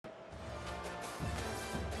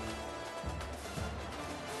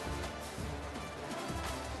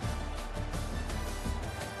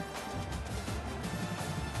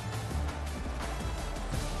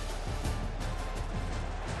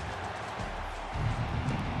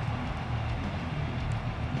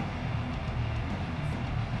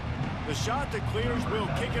The shot that clears will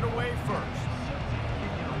kick it away first.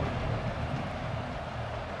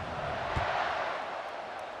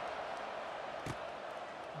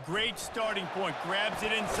 Great starting point. Grabs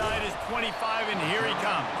it inside his 25, and here he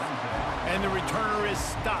comes. And the returner is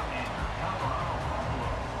stopped.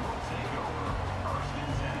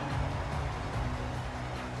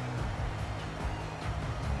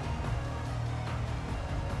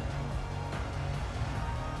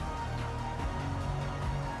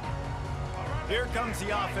 Here comes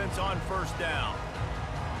the offense on first down.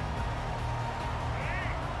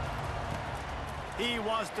 He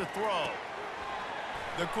wants to throw.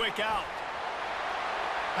 The quick out.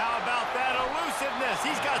 How about that elusiveness?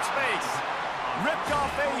 He's got space. Ripped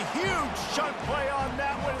off a huge shunt play on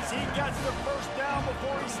that one as he gets the first down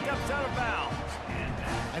before he steps out of bounds.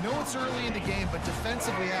 I know it's early in the game, but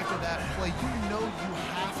defensively after that play, you know you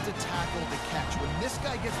have to tackle the catch. When this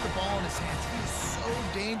guy gets the ball in his hands, he is so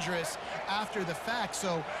dangerous after the fact.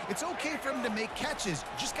 So it's okay for him to make catches.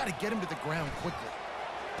 You just got to get him to the ground quickly.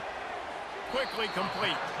 Quickly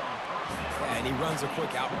complete. Yeah, and he runs a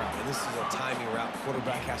quick out route, and this is a timing route.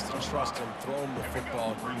 Quarterback has to trust him, throw him the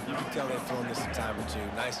football. You can tell they've thrown this a time or two.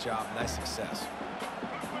 Nice job, nice success.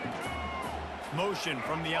 Motion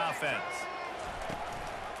from the offense.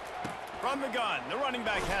 From the gun, the running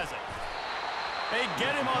back has it. They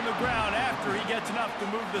get him on the ground after he gets enough to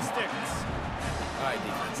move the sticks. All right,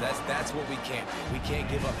 defense, that's what we can't do. We can't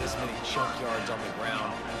give up this many chunk yards on the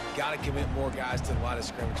ground. Got to commit more guys to the line of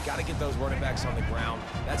scrimmage. Got to get those running backs on the ground.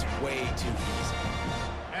 That's way too easy.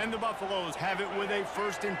 And the Buffaloes have it with a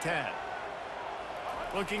 1st and 10.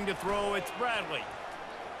 Looking to throw, it's Bradley.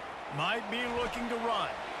 Might be looking to run.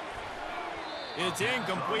 It's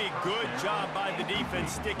incomplete. Good job by the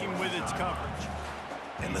defense sticking with its coverage.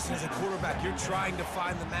 And listen, as a quarterback, you're trying to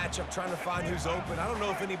find the matchup, trying to find who's open. I don't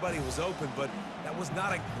know if anybody was open, but that was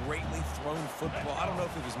not a greatly thrown football. I don't know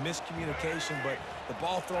if it was miscommunication, but the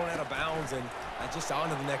ball thrown out of bounds, and just on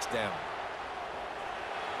to the next down.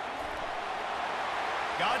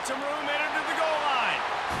 Got some room, headed to the goal line.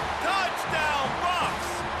 Touchdown,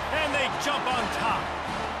 Buffs! And they jump on top.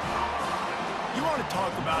 You want to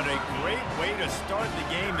talk about a great way to start the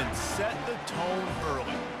game and set the tone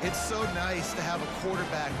early. It's so nice to have a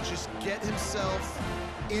quarterback just get himself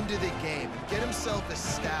into the game, get himself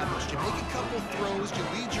established. You make a couple throws, you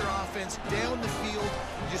lead your offense down the field,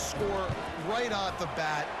 you score right off the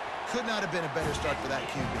bat. Could not have been a better start for that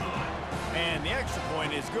QB. And the extra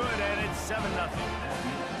point is good, and it's 7-0.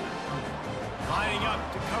 Lining up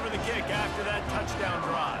to cover the kick after that touchdown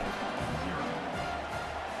drive.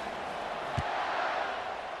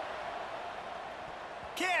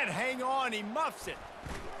 Can't hang on, he muffs it.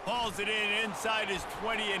 Hauls it in inside his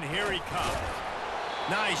 20, and here he comes.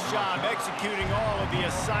 Nice job executing all of the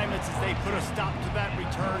assignments as they put a stop to that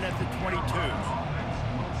return at the 22.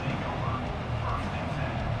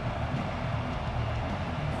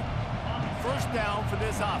 First down for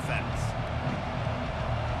this offense.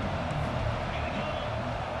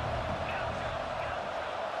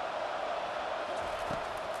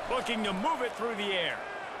 Looking to move it through the air.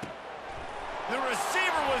 The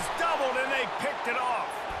receiver was doubled, and they picked it off.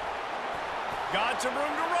 Got some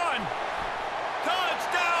room to run.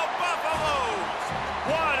 Touchdown, Buffaloes!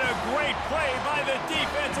 What a great play by the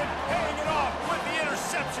defense and paying it off with the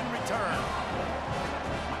interception return.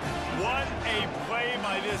 What a play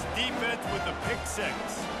by this defense with the pick six.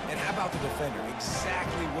 And how about the defender?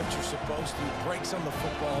 Exactly what you're supposed to. Breaks on the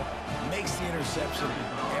football, makes the interception.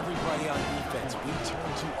 Everybody on defense, we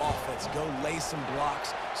turn to offense. Go lay some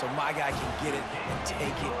blocks so my guy can get it and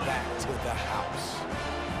take it back to the house.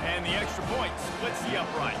 And the extra point splits the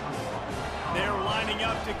uprights. They're lining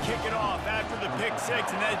up to kick it off after the pick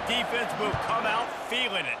six, and that defense will come out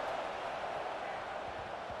feeling it.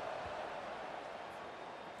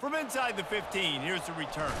 From inside the 15, here's the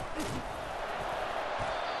return.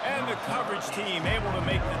 And the coverage team able to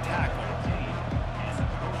make the tackle.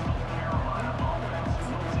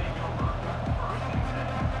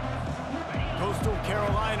 Coastal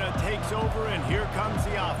Carolina takes over, and here comes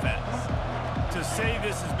the offense. To say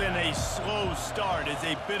this has been a slow start is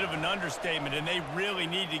a bit of an understatement, and they really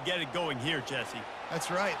need to get it going here, Jesse. That's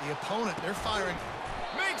right. The opponent, they're firing.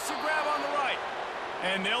 Makes the grab on the right.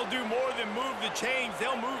 And they'll do more than move the chains.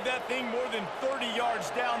 They'll move that thing more than 30 yards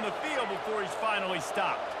down the field before he's finally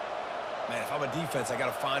stopped. Man, if I'm a defense, I got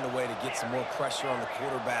to find a way to get some more pressure on the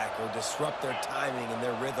quarterback or disrupt their timing and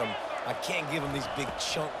their rhythm. I can't give them these big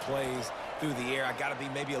chunk plays through the air. I got to be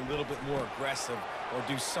maybe a little bit more aggressive or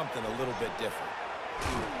do something a little bit different.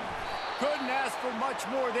 Couldn't ask for much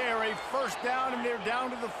more there. A first down, and they're down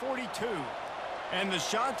to the 42. And the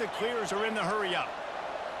shot that clears are in the hurry up.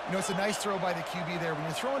 You know, it's a nice throw by the QB there. When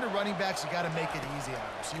you're throwing to running backs, you got to make it easy on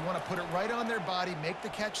them. So you want to put it right on their body, make the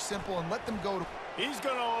catch simple, and let them go. He's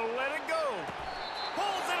going to let it go.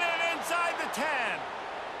 Pulls it in inside the 10.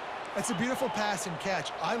 That's a beautiful pass and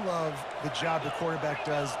catch. I love the job the quarterback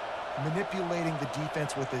does manipulating the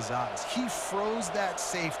defense with his eyes. He froze that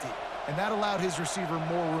safety, and that allowed his receiver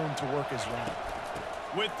more room to work his run.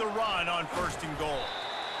 With the run on 1st and goal.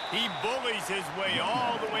 He bullies his way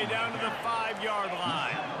all the way down to the 5-yard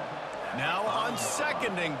line. Now on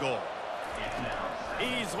 2nd and goal.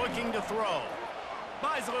 He's looking to throw.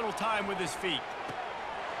 Buys a little time with his feet.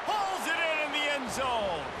 Pulls it in the end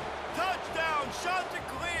zone. Touchdown, shot to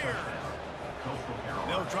clear.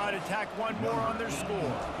 They'll try to tack one more on their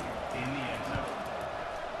score.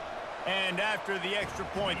 And after the extra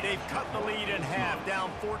point, they've cut the lead in half,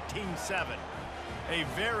 down 14-7. A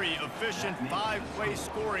very efficient 5-play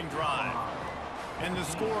scoring drive. And the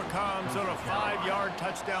score comes on a 5-yard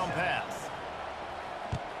touchdown pass.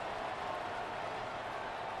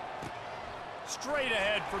 Straight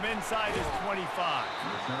ahead from inside his 25.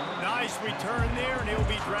 Nice return there, and he'll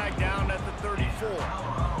be dragged down at the 34.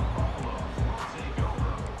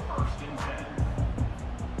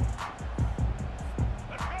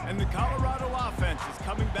 And the Colorado offense is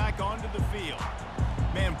coming back onto the field.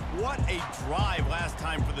 Man, what a drive last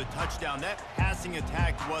time for the touchdown. That passing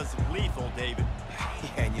attack was lethal, David.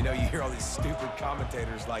 Yeah, and you know, you hear all these stupid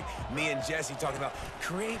commentators like me and Jesse talking about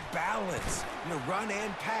create balance, you know, run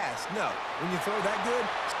and pass. No, when you throw that good,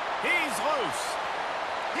 he's loose.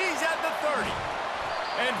 He's at the 30.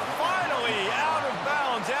 And finally out of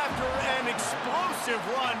bounds after an explosive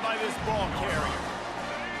run by this ball carrier.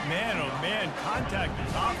 Man, oh man, contact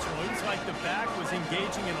is optional. Looks like the back was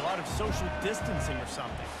engaging in a lot of social distancing or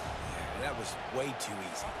something. that was way too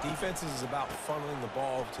easy. Defenses is about funneling the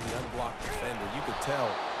ball to the unblocked defender. You could tell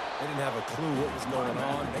they didn't have a clue what was going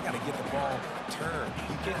on. They got to get the ball turned.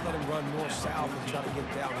 You can't let him run north-south and try to get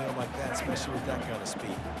downhill like that, especially with that kind of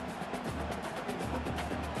speed.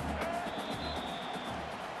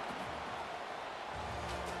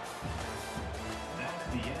 That's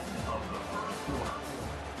the end of the first quarter.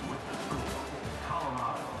 With the score,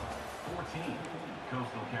 Colorado 14,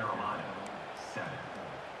 Coastal Carolina 7.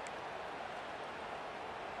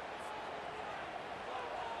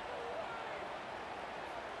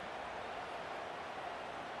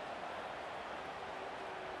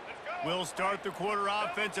 We'll start the quarter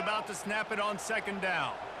offense, about to snap it on second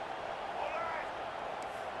down.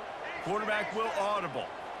 Quarterback will audible.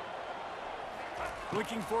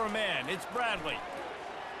 Looking for a man. It's Bradley.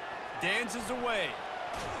 Dances away.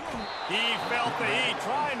 He felt the heat,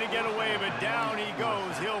 trying to get away, but down he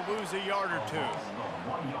goes. He'll lose a yard or two.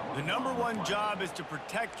 The #1 job is to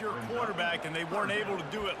protect your quarterback, and they weren't able to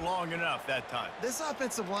do it long enough that time. This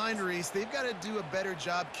offensive line, Reese, they've got to do a better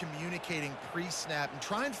job communicating pre-snap and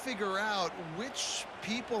try and figure out which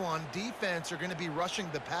people on defense are going to be rushing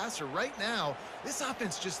the passer. Right now, this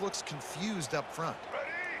offense just looks confused up front.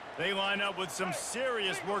 They line up with some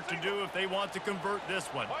serious work to do if they want to convert this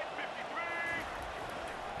one.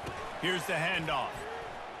 Here's the handoff.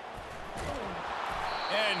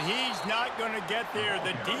 And he's not going to get there.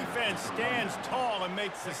 The defense stands tall and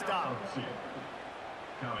makes the stop.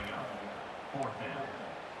 Coming up, 4th down.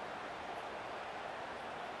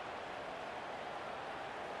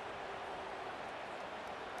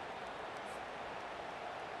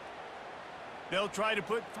 They'll try to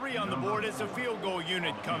put 3 on the board as the field goal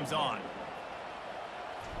unit comes on.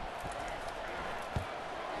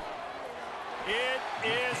 It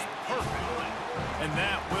is perfect. And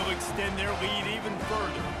that will extend their lead even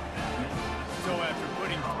further. So after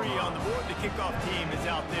putting 3 on the board, the kickoff team is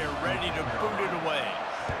out there ready to boot it away.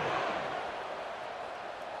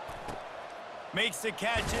 Makes the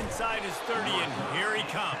catch inside his 30, and here he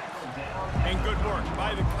comes. And good work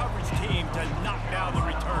by the coverage team to knock down the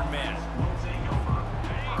return man.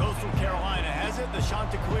 Coastal Carolina has it. The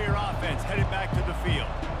Chanticleer offense headed back to the field.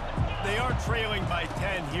 They are trailing by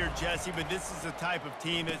 10 here, Jesse, but this is the type of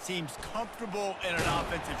team that seems comfortable in an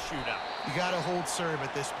offensive shootout. You got to hold serve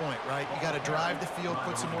at this point, right? You got to drive the field,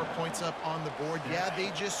 put some more points up on the board. Yeah, they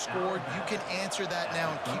just scored. You can answer that now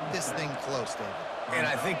and keep this thing close, David. And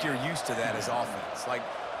I think you're used to that as offense. Like,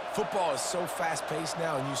 football is so fast-paced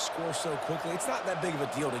now and you score so quickly, it's not that big of a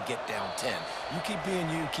deal to get down 10. You keep being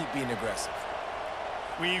you, keep being aggressive.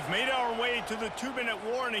 We've made our way to the 2-minute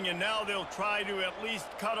warning, and now they'll try to at least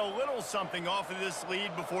cut a little something off of this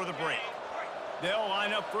lead before the break. They'll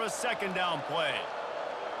line up for a second down play.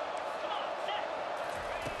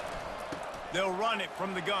 They'll run it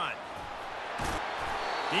from the gun.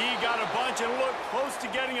 He got a bunch and looked close to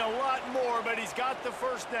getting a lot more, but he's got the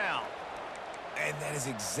first down. And that is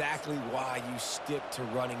exactly why you stick to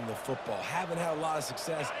running the football. Haven't had a lot of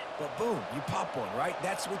success, but boom, you pop one, right?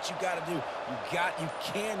 That's what you got to do. You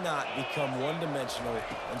cannot become one-dimensional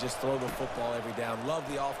and just throw the football every down.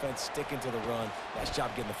 Love the offense sticking to the run. Nice job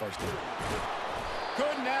getting the first down.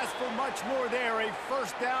 Couldn't ask for much more there. A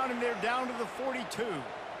first down, and they're down to the 42.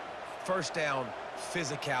 First down,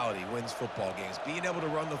 physicality wins football games. Being able to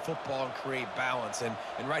run the football and create balance. And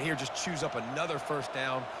right here, just choose up another first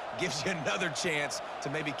down. Gives you another chance to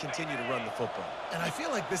maybe continue to run the football. And I feel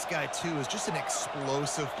like this guy, too, is just an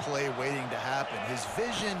explosive play waiting to happen. His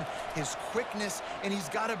vision, his quickness, and he's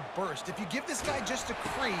got a burst. If you give this guy just a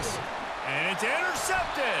crease. And it's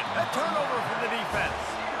intercepted. A turnover for the defense.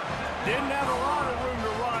 Didn't have a lot of room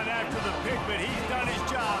to run after the pick, but he's done his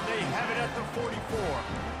job. They have it at the 44.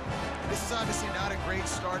 This is obviously not a great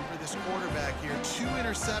start for this quarterback here. 2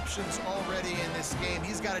 interceptions already in this game.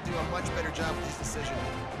 He's got to do a much better job with his decision.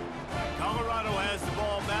 Colorado has the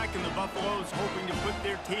ball back, and the Buffaloes hoping to put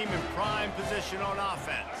their team in prime position on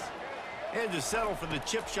offense. They had to settle for the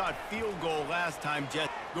chip shot field goal last time, Jet.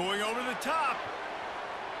 Going over the top.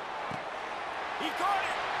 He caught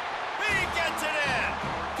it. He gets it in.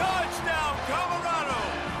 Touchdown, Colorado.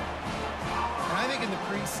 And I think in the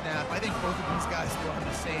pre-snap, I think both of these guys were on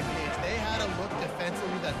the same page. They had a look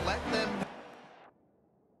defensively that let them